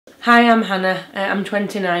Hi, I'm Hannah. I'm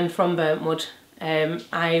 29 from Burntwood.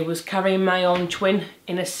 I was carrying my own twin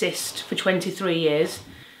in a cyst for 23 years,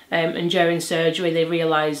 and during surgery they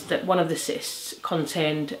realised that one of the cysts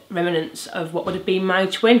contained remnants of what would have been my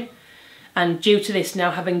twin, and due to this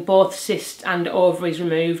now having both cysts and ovaries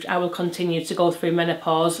removed, I will continue to go through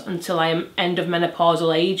menopause until I am end of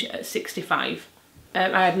menopausal age at 65.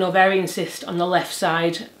 I had an ovarian cyst on the left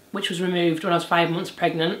side which was removed when I was 5 months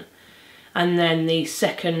pregnant, and then the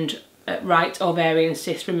second right ovarian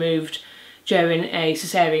cyst removed during a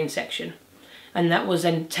caesarean section, and that was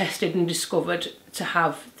then tested and discovered to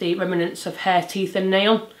have the remnants of hair, teeth and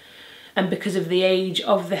nail, and because of the age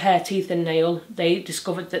of the hair, teeth and nail they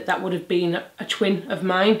discovered that that would have been a twin of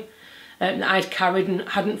mine that I'd carried and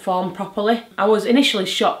hadn't formed properly. I was initially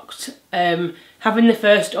shocked. Having the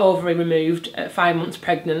first ovary removed at 5 months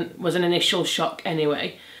pregnant was an initial shock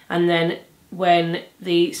anyway, and then when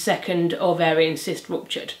the second ovarian cyst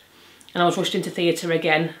ruptured and I was rushed into theatre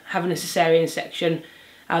again, having a caesarean section,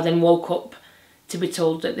 I then woke up to be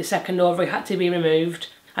told that the second ovary had to be removed.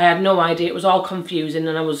 I had no idea, it was all confusing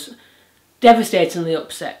and I was devastatingly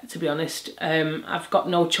upset, to be honest. I've got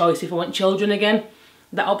no choice if I want children again.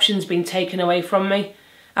 That option's been taken away from me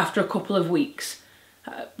after a couple of weeks.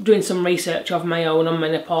 Doing some research of my own on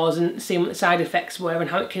menopause and seeing what the side effects were and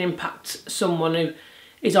how it can impact someone who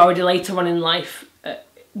is already later on in life, it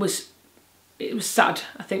was sad,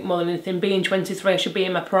 I think, more than anything. Being 23, I should be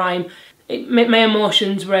in my prime. My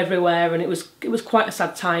emotions were everywhere and it was quite a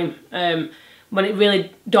sad time. When it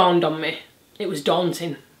really dawned on me, it was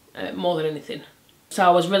daunting more than anything. So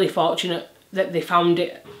I was really fortunate that they found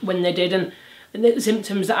it when they did, and the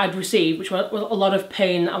symptoms that I'd received, which were a lot of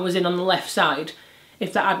pain that I was in on the left side,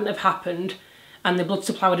 if that hadn't have happened and the blood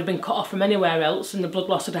supply would have been cut off from anywhere else and the blood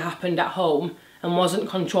loss had happened at home and wasn't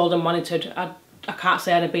controlled and monitored, I can't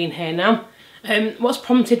say I'd have been here now. What's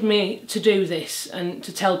prompted me to do this and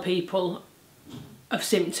to tell people of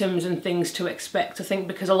symptoms and things to expect, I think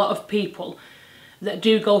because a lot of people that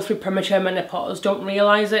do go through premature menopause don't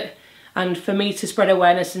realise it, and for me to spread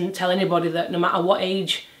awareness and tell anybody that no matter what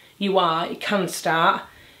age you are, it can start.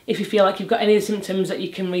 If you feel like you've got any symptoms that you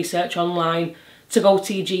can research online, to go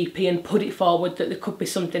to your GP and put it forward that there could be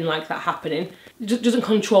something like that happening. It doesn't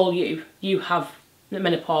control you. You have the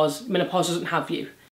menopause. Menopause doesn't have you.